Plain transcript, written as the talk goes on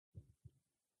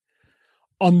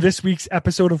On this week's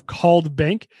episode of Called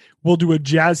Bank, we'll do a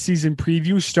Jazz season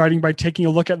preview, starting by taking a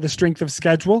look at the strength of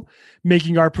schedule,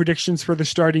 making our predictions for the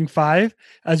starting five,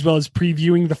 as well as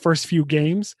previewing the first few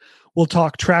games. We'll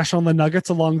talk trash on the Nuggets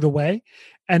along the way.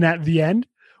 And at the end,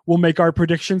 we'll make our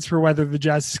predictions for whether the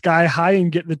Jazz sky high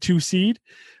and get the 2 seed,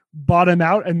 bottom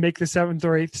out and make the 7th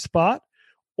or 8th spot,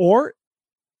 or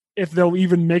if they'll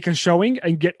even make a showing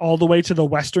and get all the way to the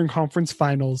Western Conference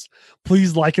Finals.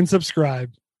 Please like and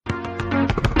subscribe.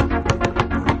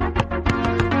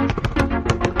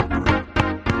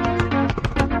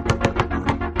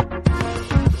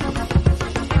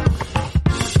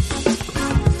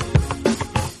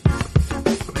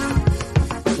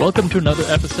 Welcome to another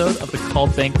episode of the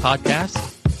Called Bank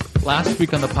podcast. Last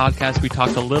week on the podcast, we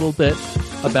talked a little bit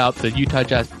about the Utah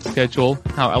Jazz schedule,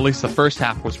 how at least the first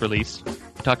half was released.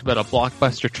 We talked about a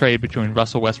blockbuster trade between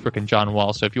Russell Westbrook and John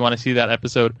Wall. So if you want to see that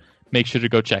episode, make sure to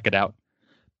go check it out.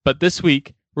 But this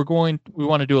week, we want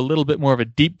to do a little bit more of a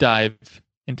deep dive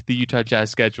into the Utah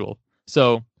Jazz schedule.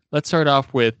 So let's start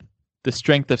off with the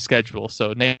strength of schedule.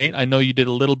 So Nate, I know you did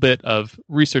a little bit of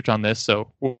research on this.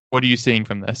 So what are you seeing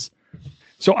from this?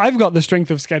 So I've got the strength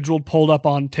of schedule pulled up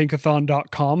on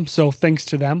tankathon.com. So thanks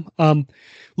to them.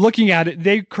 Looking at it,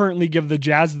 they currently give the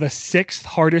Jazz the 6th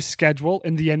hardest schedule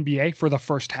in the NBA for the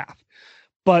first half.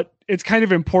 But it's kind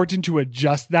of important to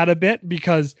adjust that a bit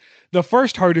because the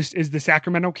first hardest is the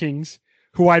Sacramento Kings,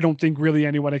 who I don't think really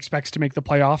anyone expects to make the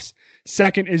playoffs.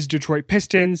 Second is Detroit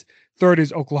Pistons. Third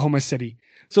is Oklahoma City.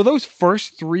 So those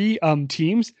first three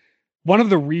teams, one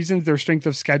of the reasons their strength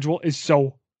of schedule is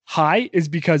so high is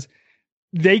because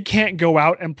they can't go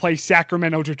out and play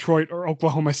Sacramento, Detroit, or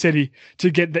Oklahoma City to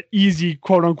get the easy,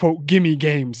 quote unquote, gimme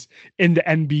games in the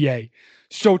NBA.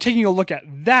 So taking a look at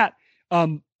that,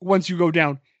 once you go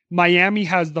down, Miami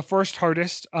has the first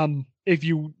hardest, if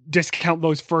you discount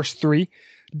those first three.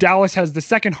 Dallas has the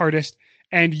second hardest,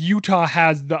 and Utah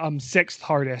has the 6th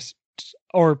hardest,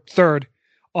 or third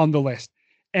on the list.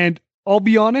 And I'll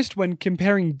be honest, when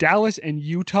comparing Dallas and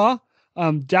Utah,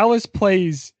 Dallas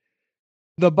plays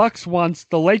the Bucks once,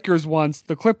 the Lakers once,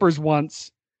 the Clippers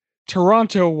once,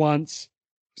 Toronto once,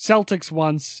 Celtics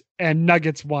once, and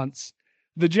Nuggets once.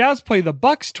 The Jazz play the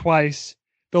Bucks twice,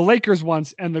 the Lakers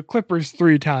once, and the Clippers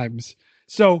 3 times.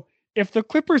 So if the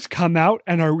Clippers come out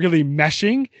and are really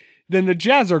meshing, then the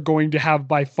Jazz are going to have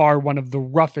by far one of the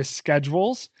roughest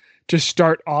schedules to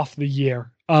start off the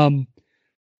year.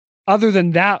 Other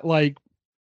than that,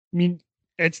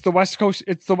 it's the West Coast,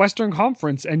 it's the Western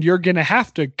Conference, and you're going to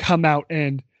have to come out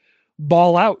and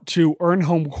ball out to earn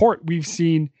home court. We've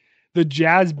seen the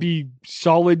Jazz be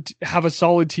solid, have a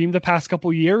solid team the past couple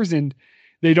of years, and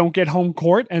they don't get home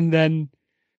court. And then,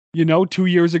 2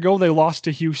 years ago, they lost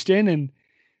to Houston, and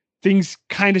things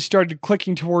kind of started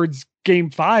clicking towards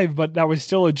game 5, but that was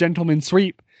still a gentleman's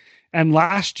sweep. And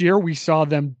last year, we saw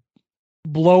them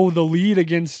blow the lead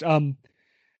against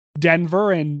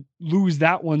Denver and lose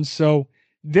that one. So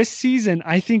this season,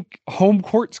 I think home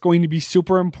court's going to be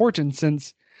super important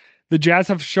since the Jazz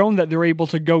have shown that they're able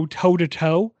to go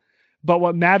toe-to-toe, but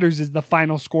what matters is the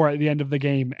final score at the end of the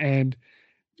game. And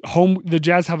the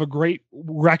Jazz have a great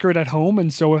record at home,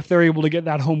 and so if they're able to get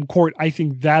that home court, I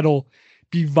think that'll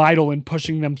be vital in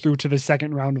pushing them through to the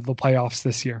second round of the playoffs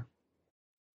this year.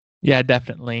 Yeah,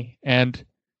 definitely. And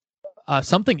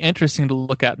something interesting to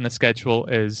look at in the schedule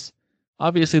is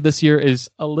obviously this year is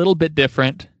a little bit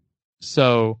different.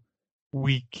 So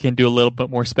we can do a little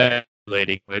bit more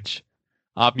speculating, which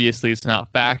obviously is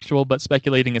not factual, but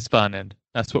speculating is fun, and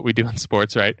that's what we do in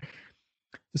sports, right?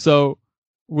 So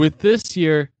with this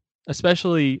year,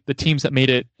 especially the teams that made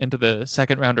it into the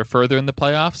second round or further in the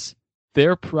playoffs,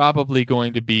 they're probably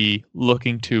going to be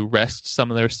looking to rest some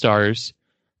of their stars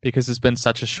because it's been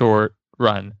such a short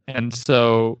run. And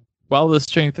so while the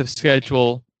strength of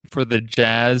schedule for the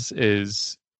Jazz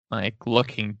is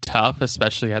looking tough,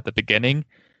 especially at the beginning,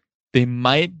 they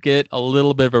might get a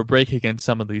little bit of a break against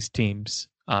some of these teams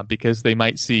because they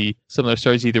might see some of their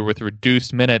stars either with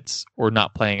reduced minutes or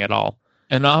not playing at all.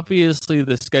 And obviously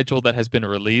the schedule that has been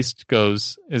released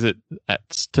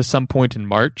to some point in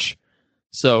March.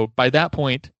 So by that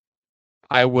point,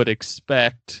 I would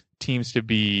expect teams to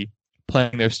be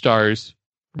playing their stars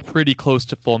pretty close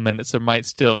to full minutes. There might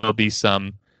still be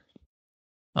some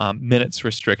minutes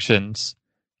restrictions,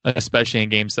 especially in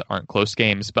games that aren't close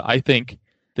games. But I think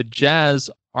the Jazz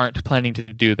aren't planning to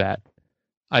do that.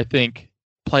 I think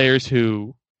players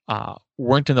who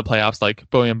weren't in the playoffs, like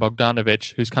Bojan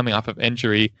Bogdanovic, who's coming off of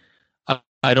injury,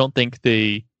 I don't think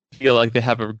they feel like they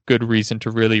have a good reason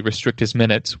to really restrict his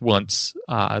minutes once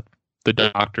the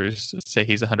doctors say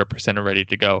he's 100% ready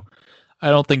to go. I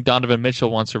don't think Donovan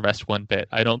Mitchell wants to rest one bit.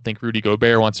 I don't think Rudy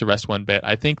Gobert wants to rest one bit.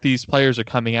 I think these players are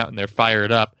coming out and they're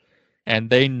fired up, and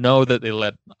they know that they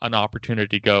let an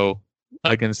opportunity go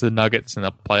against the Nuggets in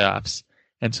the playoffs,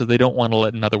 and so they don't want to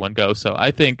let another one go. So I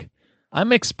think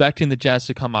I'm expecting the Jazz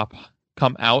to come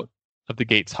out of the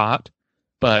gates hot,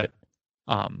 but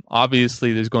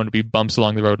obviously there's going to be bumps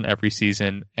along the road in every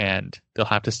season, and they'll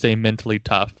have to stay mentally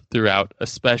tough throughout,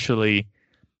 especially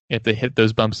if they hit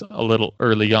those bumps a little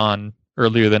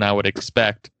earlier than I would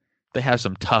expect. They have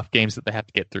some tough games that they have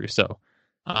to get through. So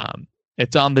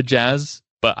it's on the Jazz,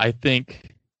 but I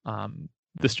think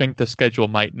the strength of schedule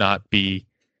might not be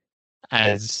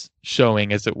as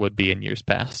showing as it would be in years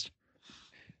past.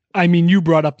 I mean, you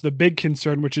brought up the big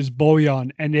concern, which is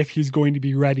Bojan, and if he's going to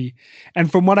be ready. And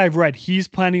from what I've read, he's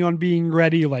planning on being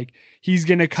ready. Like, he's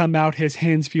going to come out, his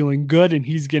hands feeling good, and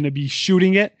he's going to be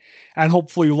shooting it and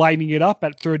hopefully lighting it up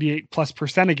at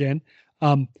 38+% again.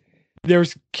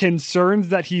 There's concerns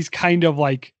that he's kind of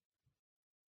like,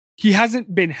 he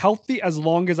hasn't been healthy as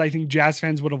long as I think Jazz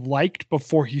fans would have liked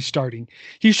before he's starting.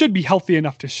 He should be healthy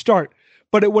enough to start,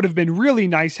 but it would have been really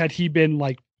nice had he been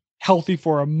like healthy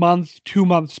for a month, 2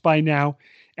 months by now,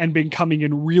 and been coming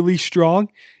in really strong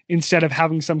instead of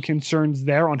having some concerns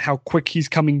there on how quick he's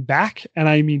coming back. And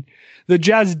I mean, the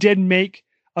Jazz did make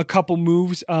a couple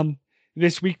moves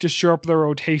this week to shore up their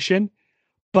rotation,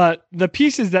 but the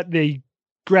pieces that they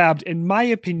grabbed, in my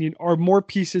opinion, are more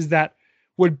pieces that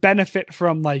would benefit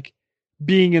from like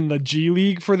being in the G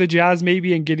League for the Jazz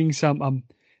maybe and getting some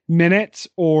minutes,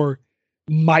 or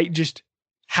might just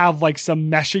have like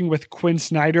some meshing with Quinn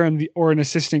Snyder or an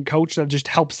assistant coach that just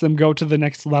helps them go to the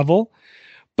next level.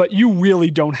 But you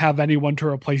really don't have anyone to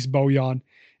replace Bojan.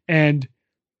 And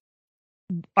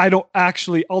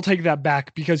I'll take that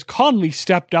back, because Conley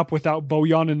stepped up without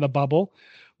Bojan in the bubble.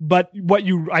 But what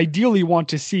you ideally want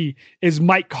to see is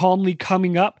Mike Conley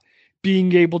coming up,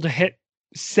 being able to hit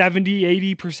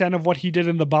 70-80% of what he did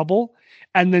in the bubble,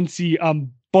 and then see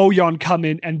Bojan come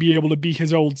in and be able to be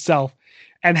his old self,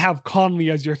 and have Conley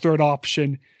as your third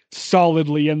option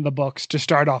solidly in the books to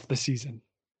start off the season.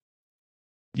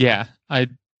 Yeah, I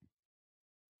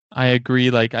agree.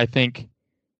 Like, I think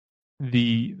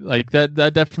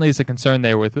that definitely is a concern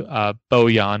there with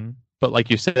Bojan, but like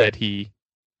you said, he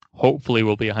hopefully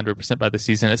will be 100% by the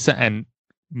season, and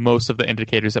most of the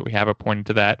indicators that we have are pointing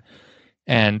to that.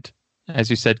 And as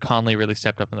you said, Conley really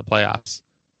stepped up in the playoffs.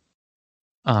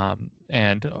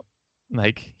 And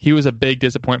like, he was a big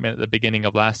disappointment at the beginning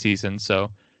of last season,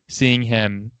 so seeing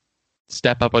him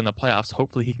step up in the playoffs,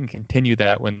 hopefully he can continue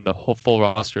that when the whole full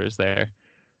roster is there.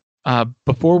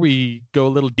 Before we go a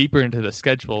little deeper into the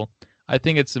schedule, I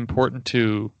think it's important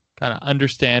to kind of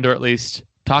understand, or at least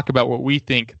talk about, what we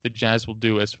think the Jazz will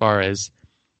do as far as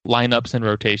lineups and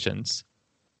rotations.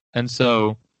 And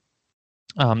so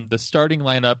the starting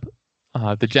lineup,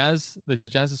 the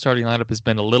Jazz's starting lineup has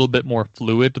been a little bit more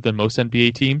fluid than most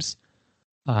NBA teams.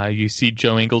 You see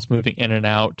Joe Ingles moving in and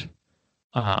out.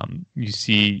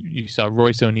 You saw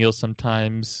Royce O'Neal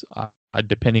sometimes.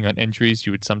 Depending on injuries,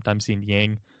 you would sometimes see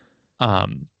Niang.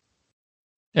 And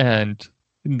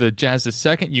the Jazz's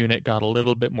second unit got a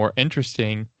little bit more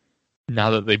interesting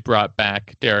now that they brought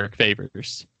back Derek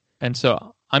Favors. And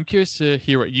so I'm curious to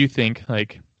hear what you think.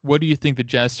 Like, what do you think the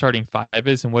Jazz starting five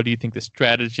is, and what do you think the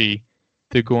strategy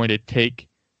they're going to take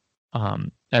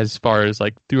as far as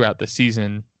like throughout the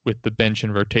season with the bench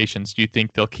and rotations? Do you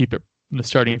think they'll keep the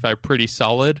starting five pretty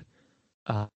solid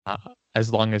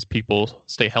as long as people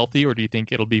stay healthy, or do you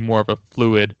think it'll be more of a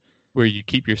fluid where you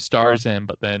keep your stars in,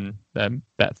 but then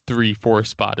that 3-4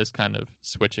 spot is kind of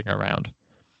switching around?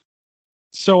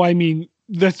 So, I mean,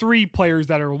 the three players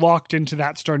that are locked into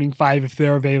that starting five, if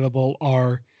they're available,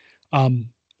 are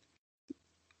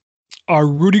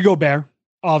Rudy Gobert.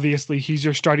 Obviously, he's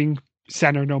your starting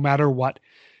center no matter what.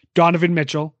 Donovan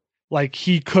Mitchell, like,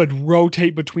 he could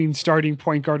rotate between starting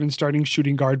point guard and starting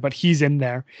shooting guard, but he's in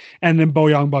there. And then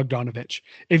Bojan Bogdanovic.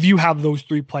 If you have those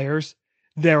three players,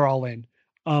 they're all in.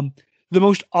 The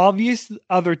most obvious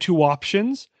other two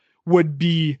options would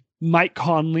be Mike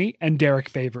Conley and Derek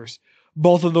Favors.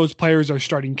 Both of those players are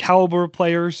starting caliber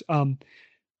players.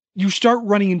 You start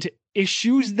running into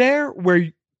issues there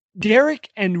where Derek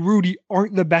and Rudy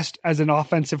aren't the best as an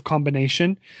offensive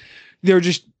combination. They're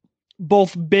just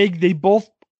both big. They both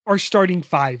are starting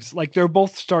fives. Like, they're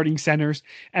both starting centers,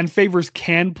 and Favors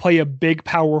can play a big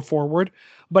power forward,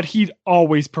 but he'd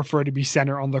always prefer to be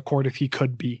center on the court if he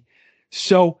could be.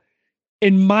 So,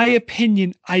 in my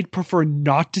opinion, I'd prefer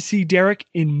not to see Derek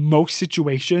in most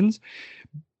situations.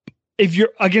 If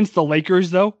you're against the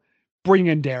Lakers, though, bring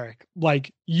in Derek.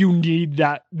 Like, you need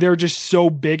that. They're just so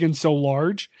big and so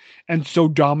large and so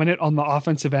dominant on the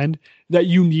offensive end that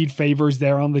you need Favors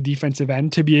there on the defensive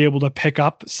end to be able to pick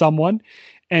up someone.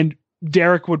 And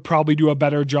Derek would probably do a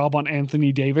better job on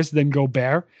Anthony Davis than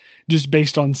Gobert, just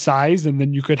based on size. And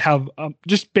then you could have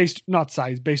based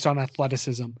on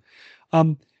athleticism.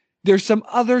 There's some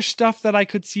other stuff that I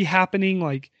could see happening.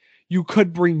 Like, you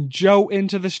could bring Joe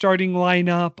into the starting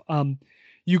lineup.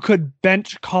 You could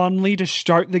bench Conley to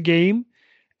start the game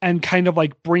and kind of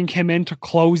like bring him in to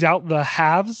close out the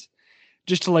halves,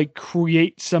 just to like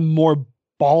create some more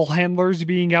ball handlers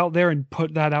being out there and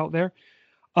put that out there.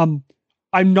 I'm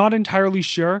not entirely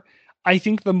sure. I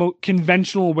think the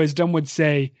conventional wisdom would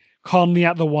say Conley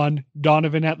at the 1,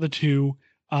 Donovan at the 2,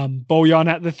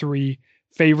 Bojan at the 3,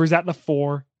 Favors at the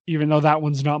 4, even though that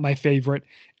one's not my favorite,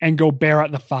 and Gobert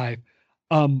at the 5.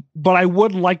 But I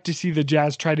would like to see the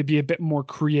Jazz try to be a bit more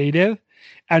creative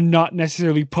and not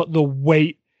necessarily put the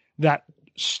weight that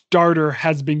starter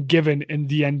has been given in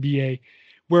the NBA,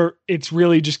 where it's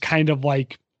really just kind of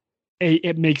like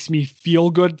it makes me feel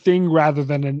good thing rather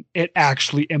than it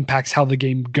actually impacts how the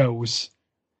game goes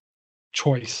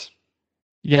choice.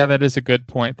 Yeah, that is a good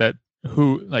point, that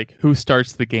who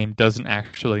starts the game doesn't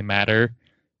actually matter.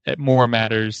 It more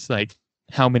matters like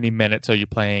how many minutes are you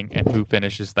playing and who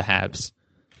finishes the halves.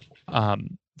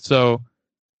 So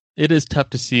it is tough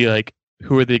to see like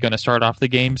who are they going to start off the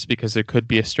games, because there could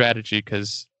be a strategy,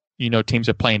 because teams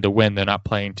are playing to win. They're not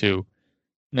playing to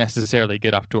necessarily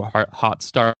get off to a hot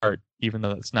start, even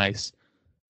though that's nice.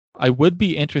 I would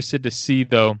be interested to see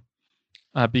though,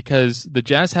 because the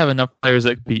Jazz have enough players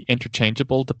that could be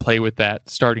interchangeable to play with that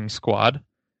starting squad.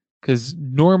 Because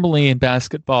normally in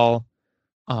basketball,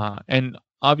 and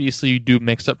obviously you do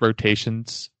mix up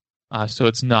rotations. So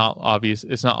it's not obvious.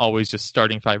 It's not always just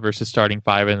starting 5 versus starting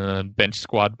 5 and then bench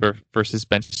squad versus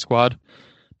bench squad.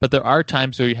 But there are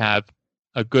times where you have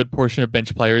a good portion of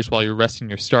bench players while you're resting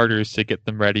your starters to get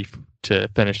them ready to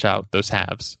finish out those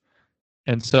halves.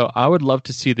 And so I would love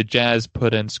to see the Jazz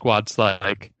put in squads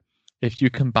like, if you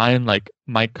combine like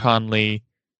Mike Conley,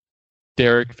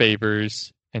 Derek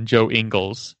Favors, and Joe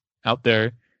Ingles out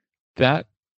there, that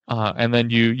and then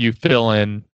you fill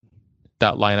in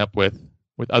that lineup with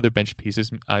other bench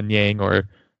pieces, Niang or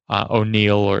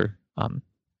O'Neal or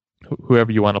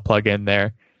whoever you want to plug in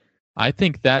there. I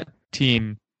think that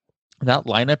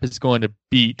lineup is going to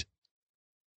beat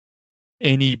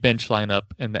any bench lineup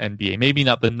in the NBA. Maybe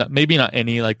not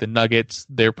any, like the Nuggets.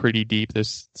 They're pretty deep.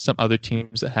 There's some other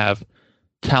teams that have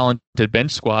talented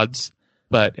bench squads.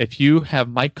 But if you have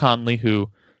Mike Conley, who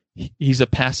he's a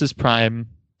past his prime,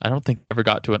 I don't think he ever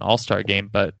got to an All-Star game,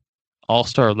 but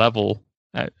All-Star level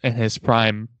in his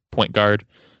prime point guard,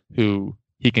 who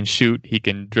he can shoot, he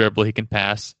can dribble, he can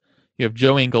pass. You have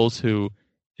Joe Ingles, who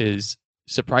is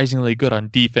surprisingly good on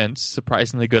defense,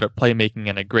 surprisingly good at playmaking,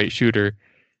 and a great shooter.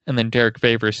 And then Derek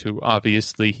Favors, who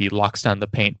obviously he locks down the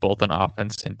paint both on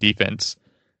offense and defense.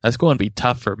 That's going to be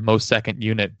tough for most second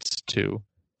units to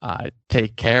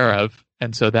take care of.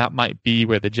 And so that might be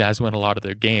where the Jazz win a lot of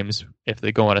their games, if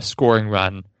they go on a scoring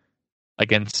run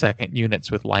against second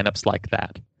units with lineups like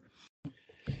that.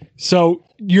 So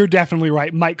you're definitely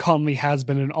right. Mike Conley has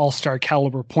been an all-star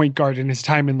caliber point guard in his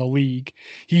time in the league.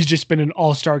 He's just been an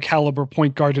all-star caliber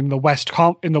point guard in the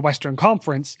Western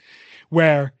Conference,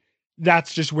 where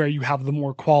that's just where you have the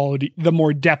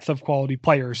more depth of quality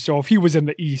players. So if he was in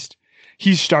the East,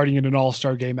 he's starting in an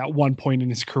all-star game at one point in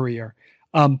his career.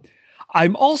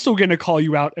 I'm also going to call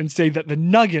you out and say that the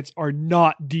Nuggets are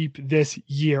not deep this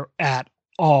year at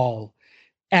all.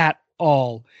 At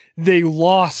all. They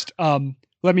lost,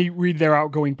 let me read their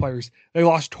outgoing players. They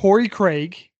lost Torrey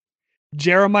Craig,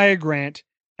 Jeremiah Grant,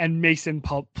 and Mason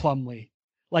Plumlee.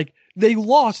 Like, they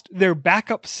lost their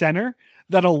backup center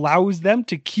that allows them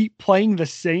to keep playing the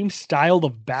same style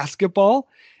of basketball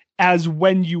as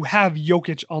when you have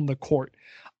Jokic on the court.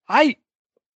 I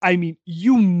mean,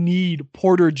 you need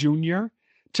Porter Jr.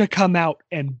 to come out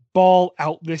and ball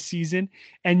out this season,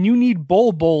 and you need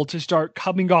Bol to start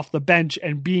coming off the bench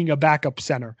and being a backup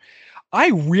center.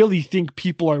 I really think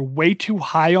people are way too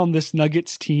high on this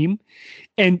Nuggets team,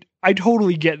 and I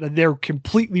totally get that they're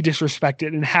completely disrespected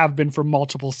and have been for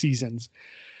multiple seasons.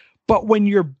 But when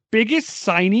your biggest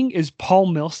signing is Paul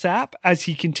Millsap, as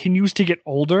he continues to get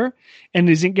older and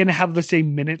isn't going to have the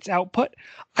same minutes output,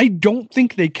 I don't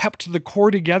think they kept the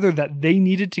core together that they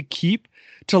needed to keep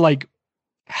to like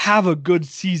have a good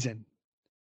season.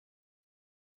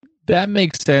 That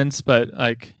makes sense, but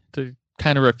like to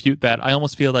kind of refute that, I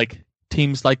almost feel like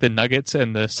teams like the Nuggets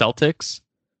and the Celtics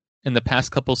in the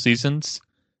past couple seasons,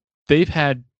 they've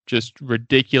had just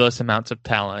ridiculous amounts of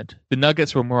talent. The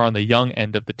Nuggets were more on the young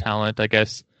end of the talent, I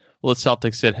guess. Well, the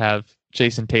Celtics did have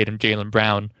Jason Tatum, Jaylen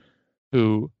Brown,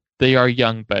 who they are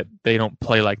young, but they don't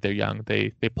play like they're young.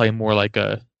 They play more like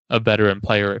a veteran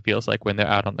player, it feels like, when they're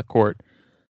out on the court.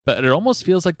 But it almost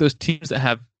feels like those teams that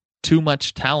have too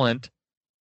much talent,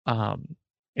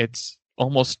 it's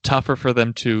almost tougher for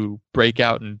them to break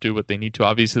out and do what they need to.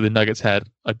 Obviously, the Nuggets had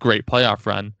a great playoff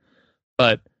run,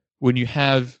 but when you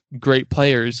have great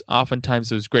players, oftentimes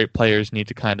those great players need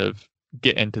to kind of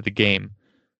get into the game.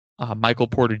 Michael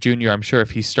Porter Jr., I'm sure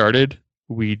if he started,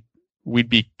 we'd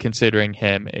be considering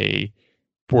him a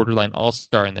borderline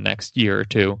all-star in the next year or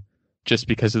two, just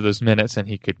because of those minutes, and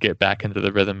he could get back into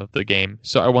the rhythm of the game.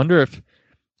 So I wonder if,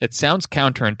 it sounds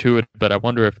counterintuitive, but I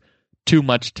wonder if too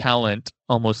much talent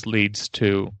almost leads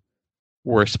to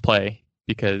worse play.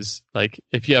 Because like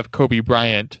if you have Kobe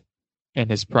Bryant in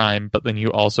his prime, but then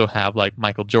you also have like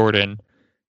Michael Jordan,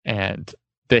 and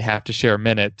they have to share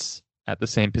minutes at the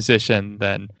same position,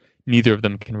 then neither of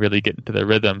them can really get into their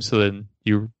rhythm. So then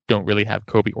you don't really have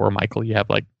Kobe or Michael. You have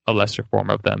like a lesser form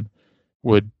of them,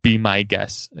 would be my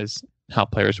guess, is how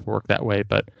players work that way.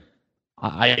 But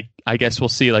I guess we'll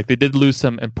see. Like they did lose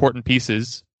some important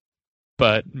pieces,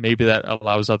 but maybe that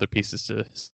allows other pieces to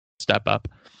step up.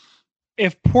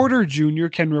 If Porter Jr.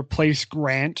 can replace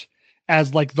Grant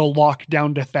as like the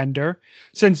lockdown defender,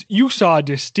 since you saw a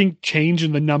distinct change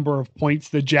in the number of points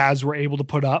the Jazz were able to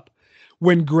put up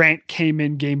when Grant came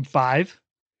in game 5,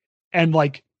 and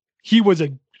like he was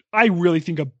I really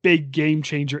think a big game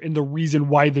changer in the reason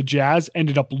why the Jazz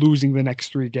ended up losing the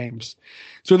next 3 games.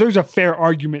 So there's a fair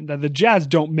argument that the Jazz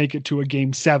don't make it to a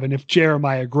game 7 if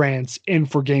Jeremiah Grant's in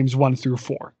for games 1 through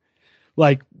 4.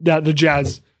 Like that, the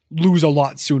Jazz lose a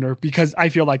lot sooner, because I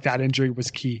feel like that injury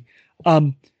was key.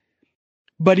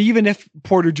 But even if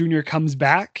Porter Jr. comes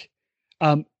back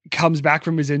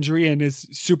from his injury and is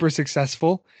super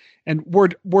successful, and we're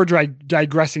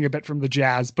digressing a bit from the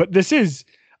Jazz, but this is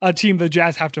a team the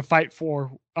Jazz have to fight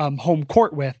for home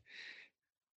court with.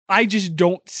 I just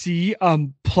don't see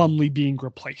Plumlee being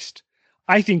replaced.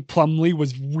 I think Plumlee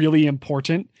was really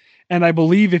important, and I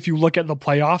believe if you look at the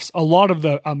playoffs, a lot of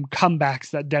the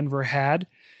comebacks that Denver had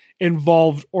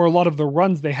involved, or a lot of the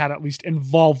runs they had at least,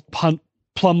 involved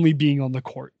Plumlee being on the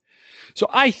court. So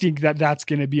I think that that's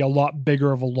going to be a lot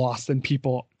bigger of a loss than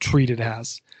people treat it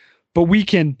as. But you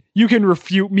can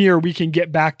refute me, or we can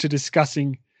get back to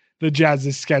discussing the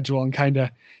Jazz's schedule and kind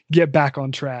of get back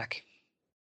on track.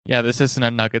 Yeah, this isn't a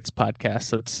Nuggets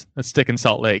podcast. Let's stick in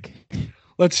Salt Lake.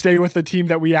 Let's stay with the team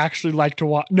that we actually like to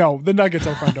watch. No, the Nuggets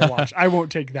are fun to watch. I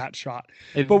won't take that shot.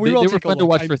 But they were fun to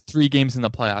watch for 3 games in the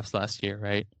playoffs last year,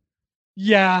 right?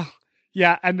 Yeah.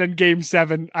 And then game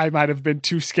 7, I might have been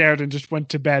too scared and just went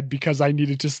to bed because I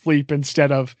needed to sleep and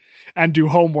do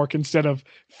homework instead of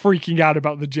freaking out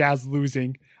about the Jazz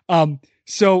losing.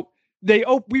 So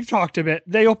we've talked a bit.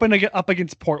 They open up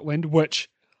against Portland, which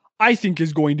I think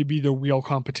is going to be the real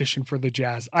competition for the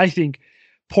Jazz. I think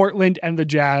Portland and the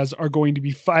Jazz are going to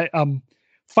be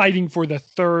fighting for the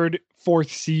 3rd, 4th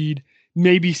seed,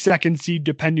 maybe 2nd seed,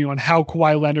 depending on how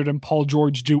Kawhi Leonard and Paul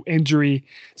George do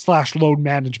injury/load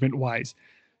management wise.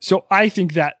 So I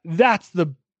think I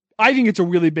think it's a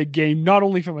really big game, not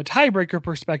only from a tiebreaker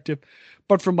perspective,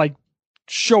 but from like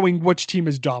showing which team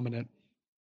is dominant.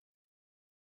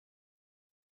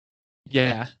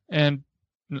 Yeah, and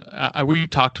we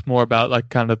talked more about like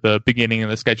kind of the beginning of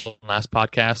the schedule in the last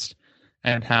podcast,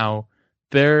 and how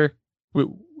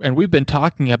we've been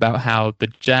talking about how the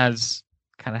Jazz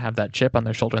kind of have that chip on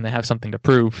their shoulder and they have something to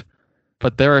prove,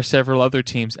 but there are several other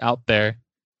teams out there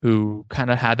who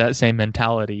kind of had that same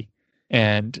mentality,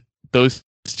 and those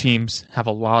teams have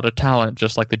a lot of talent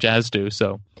just like the Jazz do.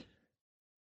 So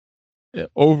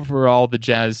overall, the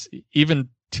Jazz, even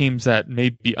teams that may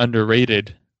be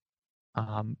underrated,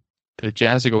 the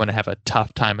Jazz are going to have a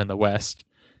tough time in the West,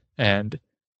 and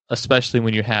especially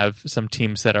when you have some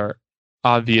teams that are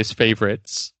obvious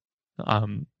favorites,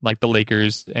 like the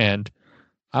Lakers, and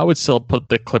I would still put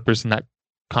the Clippers in that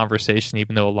conversation,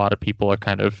 even though a lot of people are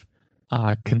kind of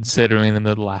considering them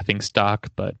the laughing stock.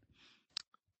 But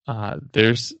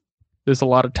there's a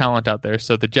lot of talent out there,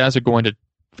 so the Jazz are going to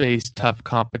face tough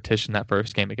competition that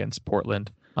first game against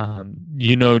Portland.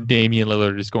 Damian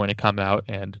Lillard is going to come out,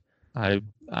 and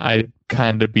I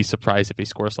kind of be surprised if he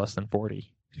scores less than 40.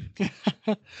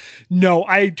 No,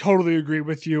 I totally agree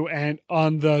with you. And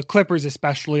on the Clippers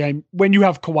especially, when you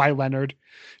have Kawhi Leonard,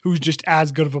 who's just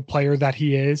as good of a player that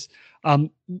he is,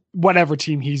 whatever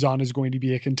team he's on is going to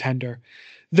be a contender.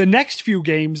 The next few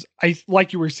games,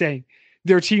 like you were saying,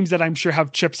 they're teams that I'm sure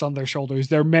have chips on their shoulders.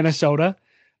 They're Minnesota.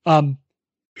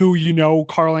 who, you know,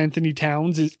 Karl Anthony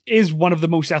Towns is one of the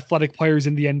most athletic players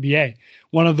in the NBA,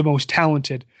 one of the most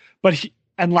talented.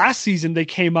 And last season they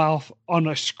came off on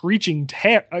a screeching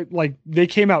tear, like they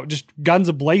came out just guns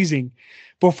a blazing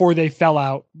before they fell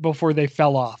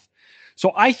off.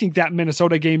 So I think that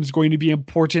Minnesota game is going to be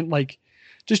important. Like,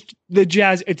 just the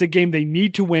Jazz, it's a game they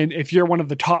need to win. If you're one of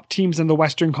the top teams in the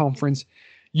Western Conference,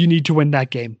 you need to win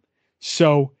that game.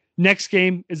 So next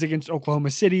game is against Oklahoma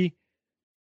City.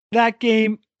 That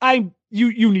game,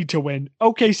 you need to win.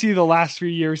 OKC the last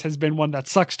 3 years has been one that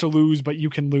sucks to lose, but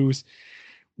you can lose.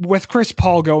 With Chris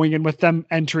Paul going and with them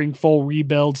entering full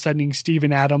rebuild, sending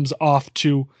Steven Adams off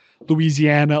to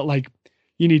Louisiana, like,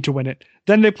 you need to win it.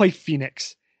 Then they play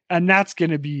Phoenix, and that's going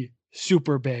to be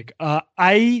super big.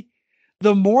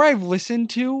 The more I've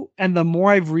listened to and the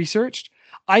more I've researched,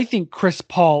 I think Chris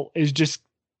Paul is just,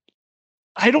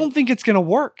 I don't think it's going to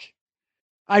work.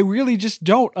 I really just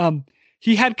don't.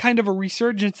 He had kind of a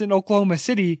resurgence in Oklahoma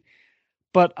City,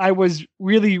 but I was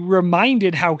really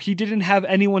reminded how he didn't have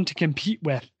anyone to compete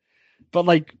with. But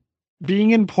like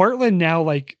being in Portland now,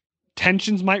 like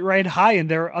tensions might ride high and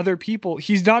there are other people.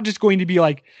 He's not just going to be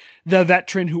like the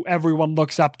veteran who everyone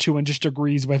looks up to and just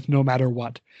agrees with no matter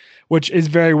what, which is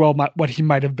very well what he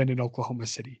might have been in Oklahoma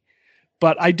City.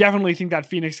 But I definitely think that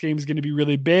Phoenix game is going to be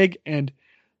really big, and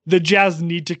the Jazz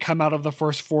need to come out of the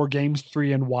first 4 games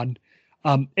 3-1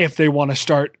 if they want to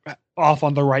start off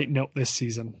on the right note this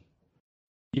season.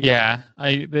 Yeah,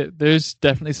 there's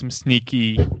definitely some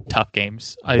sneaky tough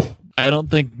games. I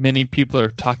don't think many people are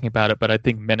talking about it, but I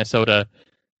think Minnesota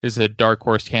is a dark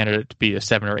horse candidate to be a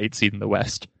 7 or 8 seed in the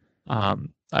West.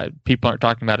 People aren't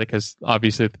talking about it because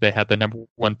obviously they had the number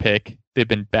 1 pick. They've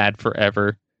been bad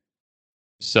forever.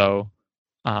 So,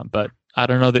 but I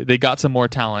don't know. They got some more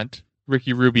talent.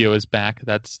 Ricky Rubio is back.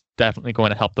 That's definitely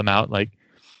going to help them out. Like,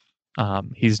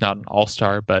 he's not an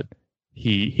all-star, but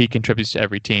he contributes to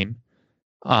every team.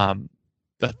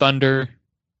 The Thunder,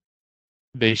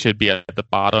 they should be at the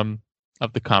bottom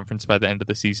of the conference by the end of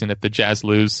the season. If the Jazz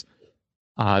lose,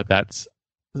 that's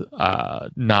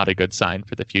not a good sign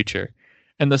for the future.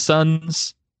 And the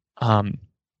Suns,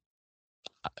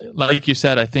 like you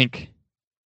said, I think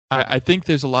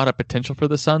there's a lot of potential for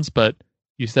the Suns, but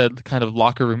you said kind of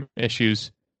locker room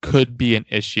issues could be an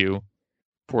issue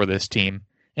for this team.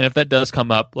 And if that does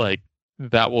come up, like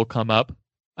that will come up.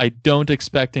 I don't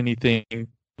expect anything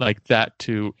like that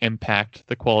to impact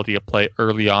the quality of play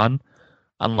early on,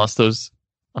 unless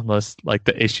like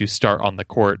the issues start on the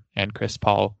court. And Chris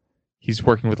Paul, he's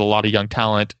working with a lot of young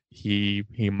talent. He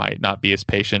might not be as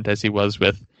patient as he was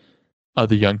with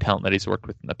other young talent that he's worked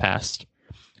with in the past.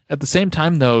 At the same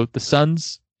time, though, the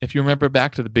Suns, if you remember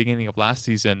back to the beginning of last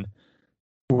season,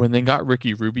 when they got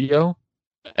Ricky Rubio,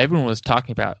 everyone was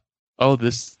talking about, oh,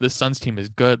 this Suns team is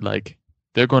good. Like,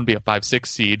 they're going to be a 5-6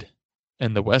 seed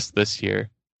in the West this year.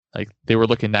 Like, they were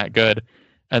looking that good.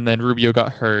 And then Rubio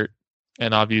got hurt,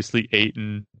 and obviously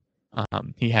Ayton,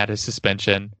 he had his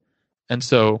suspension. And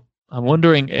so I'm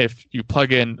wondering if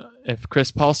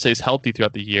Chris Paul stays healthy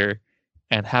throughout the year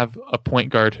and have a point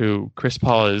guard who Chris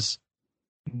Paul is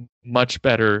much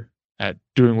better at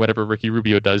doing whatever Ricky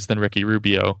Rubio does than Ricky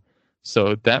Rubio.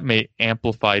 So that may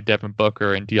amplify Devin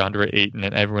Booker and DeAndre Ayton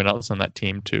and everyone else on that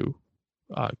team to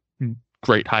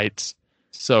great heights.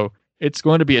 So it's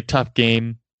going to be a tough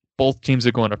game. Both teams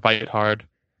are going to fight hard.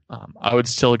 I would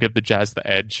still give the Jazz the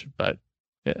edge, but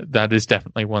that is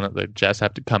definitely one that the Jazz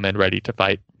have to come in ready to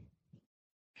fight.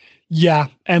 Yeah,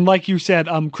 and like you said,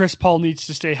 Chris Paul needs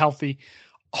to stay healthy.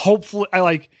 Hopefully,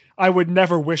 I would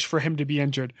never wish for him to be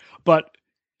injured, but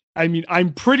I mean,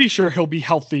 I'm pretty sure he'll be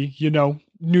healthy,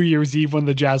 New Year's Eve when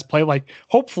the Jazz play. Like,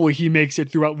 hopefully he makes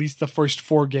it through at least the first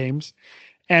 4 games.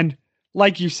 And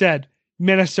like you said,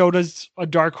 Minnesota's a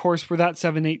dark horse for that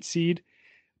 7-8 seed,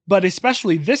 but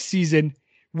especially this season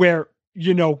where,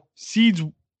 seeds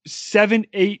 7,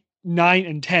 8, 9,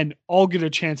 and 10 all get a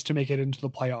chance to make it into the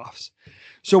playoffs.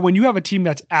 So when you have a team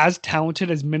that's as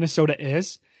talented as Minnesota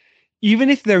is, even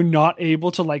if they're not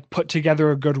able to put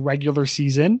together a good regular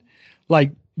season,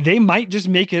 they might just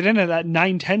make it in at that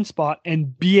 9-10 spot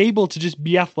and be able to just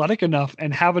be athletic enough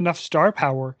and have enough star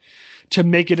power to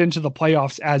make it into the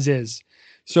playoffs as is.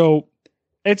 So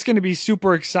it's going to be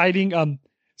super exciting.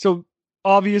 So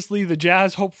obviously the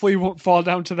Jazz hopefully won't fall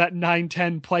down to that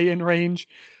 9-10 play-in range,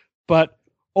 but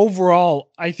overall,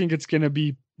 I think it's going to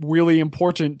be really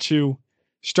important to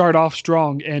start off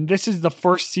strong. And this is the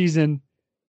first season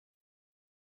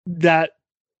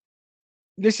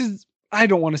I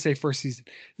don't want to say first season.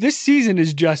 This season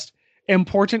is just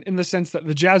important in the sense that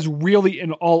the Jazz really,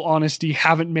 in all honesty,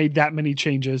 haven't made that many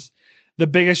changes. The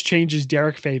biggest change is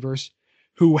Derek Favors,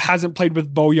 who hasn't played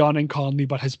with Bojan and Conley,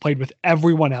 but has played with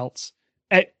everyone else.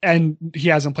 And he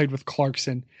hasn't played with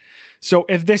Clarkson. So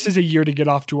if this is a year to get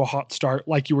off to a hot start,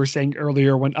 like you were saying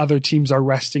earlier, when other teams are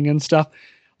resting and stuff,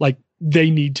 like they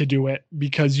need to do it,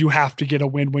 because you have to get a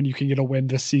win when you can get a win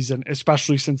this season,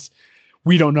 especially since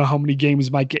we don't know how many games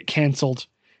might get canceled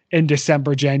in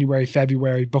December, January,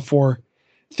 February before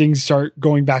things start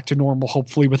going back to normal,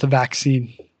 hopefully with a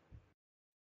vaccine.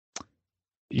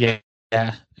 Yeah.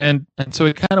 And so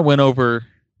we kind of went over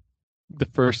the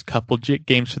first couple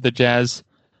games for the Jazz.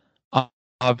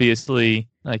 Obviously,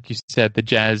 like you said, the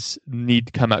Jazz need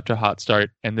to come out to a hot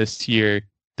start, and this year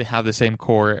they have the same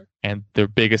core, and their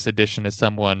biggest addition is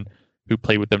someone who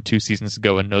played with them 2 seasons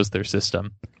ago and knows their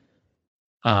system.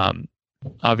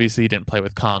 Obviously, he didn't play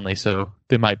with Conley, so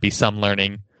there might be some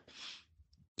learning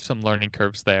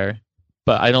curves there,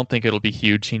 but I don't think it'll be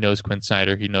huge. He knows Quinn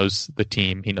Snyder, he knows the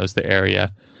team, he knows the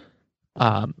area.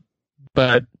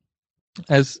 But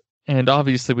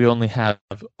obviously we only have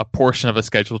a portion of a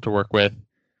schedule to work with.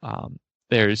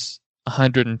 There's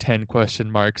 110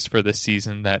 question marks for this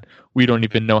season that we don't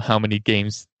even know how many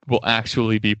games will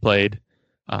actually be played,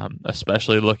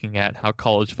 especially looking at how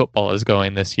college football is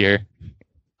going this year.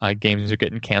 Games are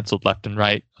getting canceled left and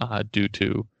right due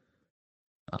to,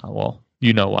 well,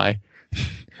 you know why.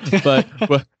 But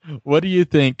what do you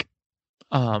think,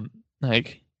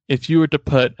 like, if you were to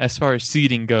put, as far as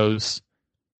seeding goes,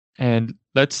 and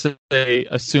let's say,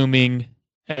 assuming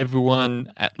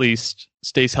everyone at least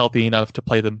stays healthy enough to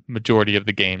play the majority of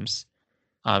the games,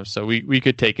 so we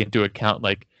could take into account,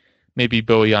 like, maybe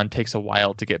Bojan takes a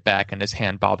while to get back and his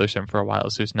hand bothers him for a while,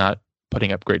 so he's not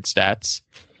putting up great stats.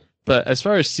 But as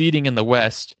far as seeding in the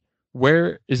West,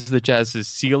 where is the Jazz's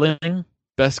ceiling?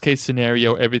 Best case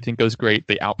scenario, everything goes great,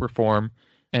 they outperform.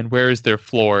 And where is their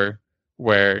floor,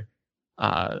 where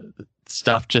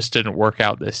stuff just didn't work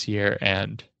out this year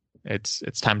and it's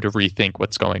time to rethink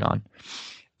what's going on?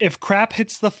 If crap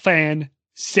hits the fan,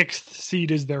 6th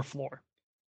seed is their floor.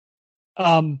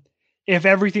 If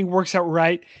everything works out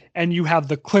right and you have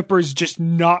the Clippers just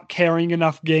not carrying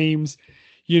enough games,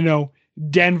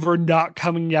 Denver not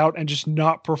coming out and just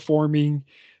not performing.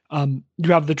 You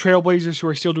have the Trailblazers who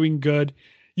are still doing good.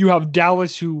 You have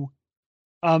Dallas who,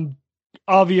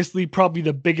 obviously probably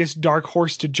the biggest dark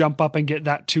horse to jump up and get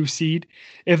that 2 seed.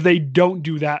 If they don't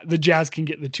do that, the Jazz can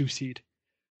get the 2 seed.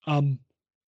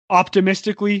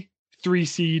 Optimistically, 3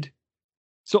 seed.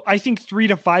 So I think 3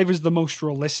 to 5 is the most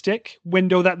realistic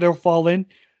window that they'll fall in.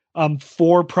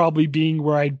 4 probably being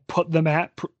where I'd put them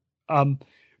at.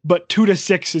 But 2 to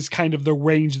 6 is kind of the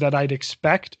range that I'd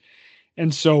expect.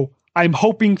 And so I'm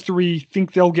hoping 3,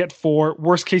 think they'll get 4.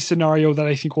 Worst case scenario that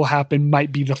I think will happen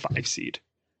might be the 5 seed.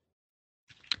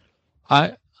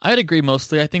 I'd agree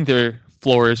mostly. I think their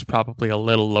floor is probably a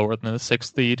little lower than the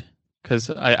 6th seed, because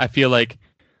I feel like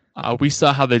we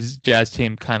saw how the Jazz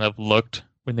team kind of looked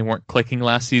when they weren't clicking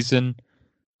last season.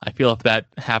 I feel if that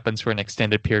happens for an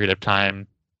extended period of time,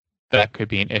 that could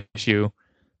be an issue.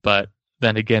 But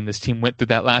then again, this team went through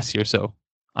that last year, so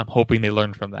I'm hoping they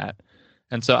learned from that.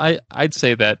 And so I'd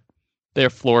say that their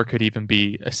floor could even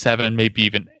be a 7, maybe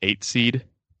even 8 seed.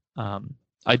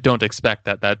 I don't expect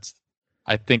that.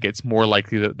 I think it's more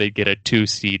likely that they get a 2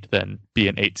 seed than be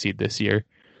an 8 seed this year.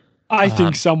 I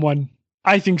think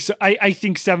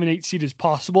 7-8 seed is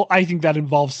possible. I think that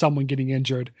involves someone getting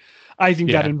injured. I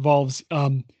think that involves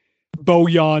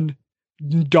Bojan,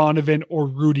 Donovan, or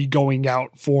Rudy going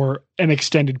out for an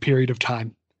extended period of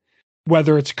time,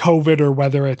 whether it's COVID or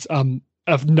whether it's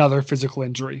another physical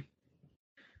injury.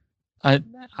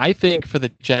 I think for the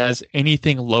Jazz,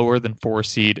 anything lower than 4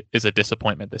 seed is a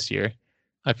disappointment this year.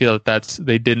 I feel that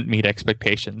they didn't meet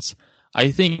expectations. I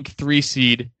think 3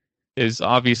 seed is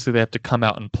obviously they have to come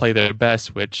out and play their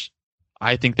best, which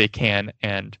I think they can,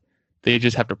 and they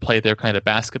just have to play their kind of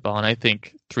basketball. And I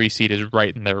think 3 seed is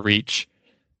right in their reach.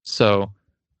 So,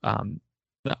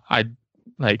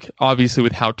 obviously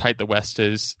with how tight the West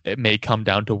is, it may come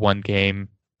down to 1 game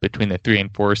between the 3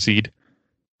 and 4 seed.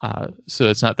 So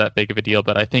it's not that big of a deal,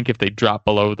 but I think if they drop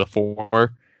below the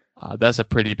 4, that's a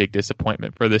pretty big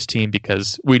disappointment for this team,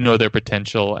 because we know their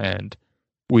potential and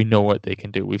we know what they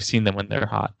can do. We've seen them when they're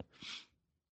hot.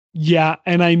 Yeah,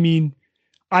 and I mean,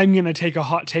 I'm going to take a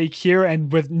hot take here,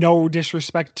 and with no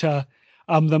disrespect to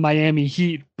the Miami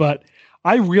Heat, but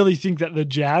I really think that the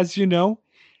Jazz,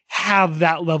 have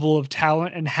that level of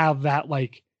talent and have that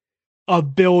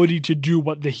ability to do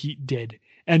what the Heat did.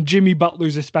 And Jimmy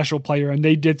Butler's a special player, and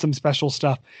they did some special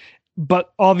stuff.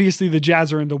 But obviously the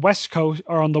Jazz are on the West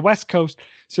Coast,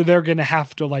 so they're going to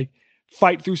have to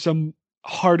fight through some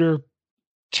harder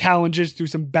challenges, through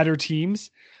some better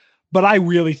teams. But I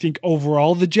really think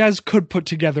overall the Jazz could put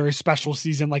together a special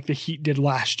season like the Heat did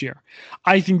last year.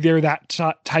 I think they're that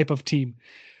type of team.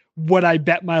 Would I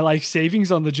bet my life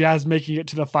savings on the Jazz making it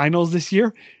to the finals this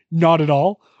year? Not at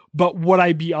all. But would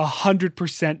I be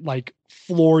 100% like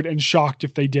floored and shocked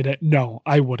if they did it? No,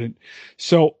 I wouldn't.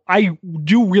 So I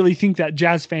do really think that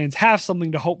Jazz fans have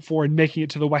something to hope for in making it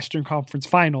to the Western Conference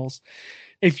Finals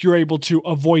if you're able to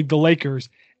avoid the Lakers.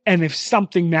 And if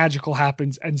something magical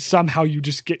happens and somehow you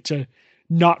just get to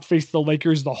not face the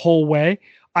Lakers the whole way,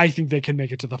 I think they can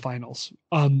make it to the finals.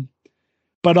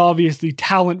 But obviously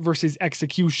talent versus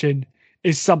execution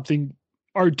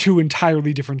are two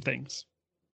entirely different things.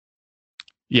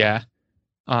 Yeah.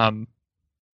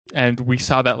 And we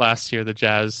saw that last year, the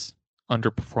Jazz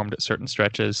underperformed at certain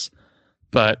stretches,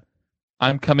 but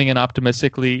I'm coming in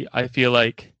optimistically. I feel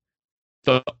like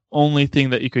the only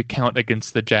thing that you could count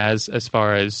against the Jazz as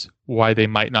far as why they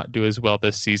might not do as well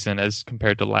this season as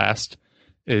compared to last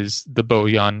is the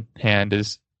Bojan hand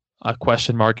is a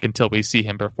question mark until we see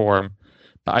him perform.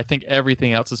 But I think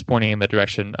everything else is pointing in the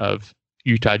direction of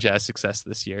Utah Jazz success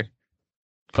this year.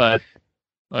 But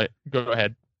go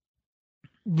ahead.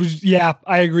 Yeah,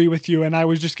 I agree with you. And I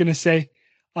was just going to say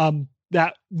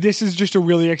that this is just a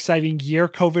really exciting year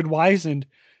COVID-wise, and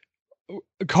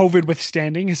COVID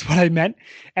withstanding is what I meant.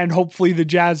 And hopefully the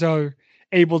Jazz are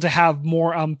able to have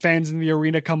more fans in the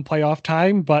arena come playoff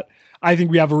time. But I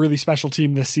think we have a really special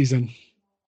team this season.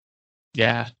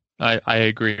 Yeah, I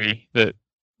agree that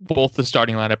both the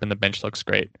starting lineup and the bench looks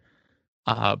great.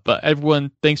 But everyone,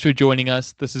 thanks for joining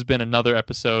us. This has been another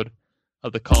episode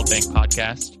of the Called Bank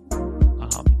Podcast.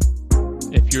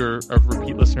 If you're a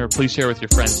repeat listener, please share with your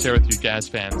friends, share with your Jazz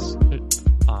fans,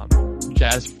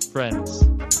 Jazz friends,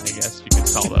 I guess you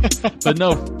could call them. But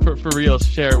no, for real,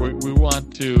 share. We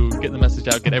want to get the message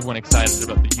out, get everyone excited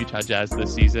about the Utah Jazz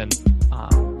this season.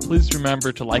 Please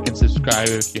remember to like and subscribe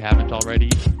if you haven't already.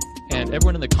 And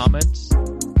everyone in the comments,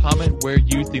 comment where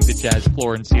you think the Jazz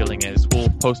floor and ceiling is. We'll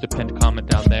post a pinned comment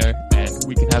down there, and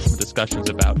we can have some discussions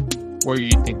about where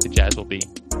you think the Jazz will be.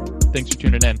 Thanks for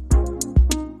tuning in.